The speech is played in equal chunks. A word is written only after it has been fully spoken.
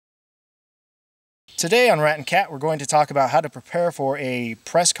Today on Rat and Cat, we're going to talk about how to prepare for a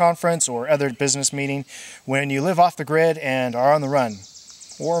press conference or other business meeting when you live off the grid and are on the run.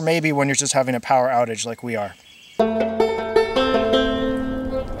 Or maybe when you're just having a power outage like we are.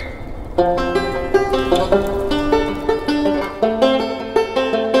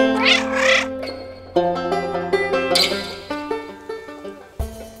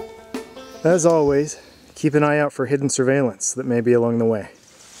 As always, keep an eye out for hidden surveillance that may be along the way.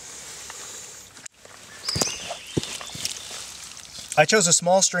 I chose a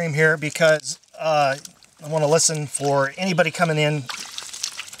small stream here because I want to listen for anybody coming in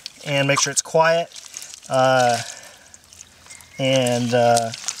and make sure it's quiet. But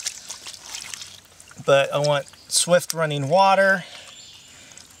I want swift running water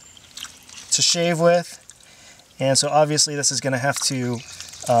to shave with. And so obviously this is going to have to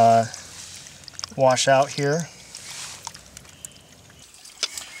wash out here.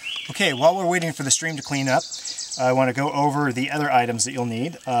 Okay, while we're waiting for the stream to clean up, I want to go over the other items that you'll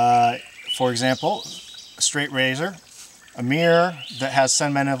need. For example, a straight razor, a mirror that has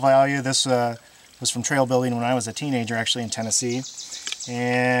sentimental value. This was from trail building when I was a teenager, actually, in Tennessee.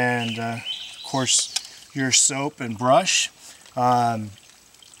 And of course, your soap and brush. You'll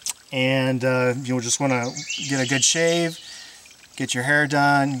just want to get a good shave, get your hair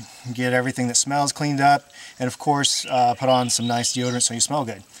done, get everything that smells cleaned up, and of course, put on some nice deodorant so you smell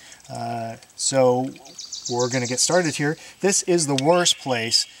good. So we're going to get started here. This is the worst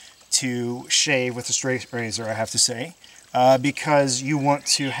place to shave with a straight razor, I have to say, because you want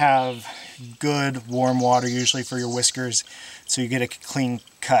to have good warm water usually for your whiskers so you get a clean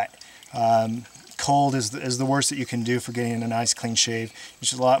cut. Cold is the worst that you can do for getting a nice clean shave,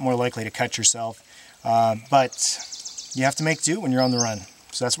 which is a lot more likely to cut yourself. But you have to make do when you're on the run.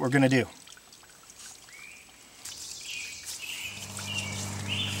 So that's what we're going to do.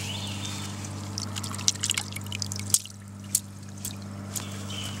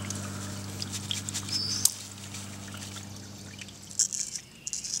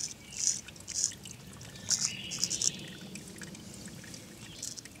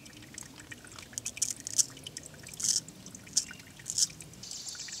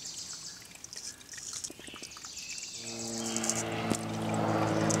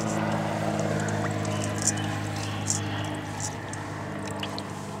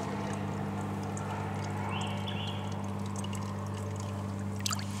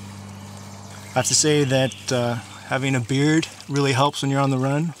 I have to say that having a beard really helps when you're on the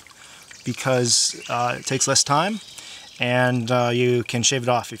run because it takes less time and you can shave it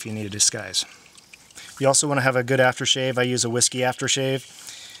off if you need a disguise. You also want to have a good aftershave. I use a whiskey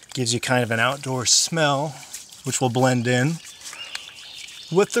aftershave. It gives you kind of an outdoor smell which will blend in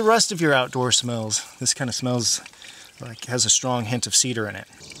with the rest of your outdoor smells. This kind of smells like has a strong hint of cedar in it.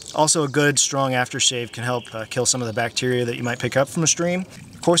 Also, a good strong aftershave can help kill some of the bacteria that you might pick up from a stream.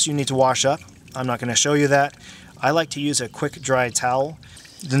 Of course, you need to wash up. I'm not going to show you that. I like to use a quick dry towel.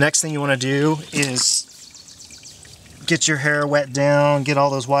 The next thing you want to do is get your hair wet down, get all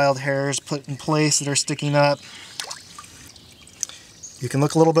those wild hairs put in place that are sticking up. You can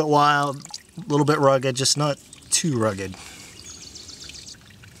look a little bit wild, a little bit rugged, just not too rugged.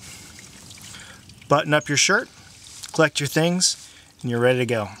 Button up your shirt, collect your things, and you're ready to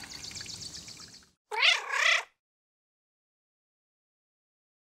go.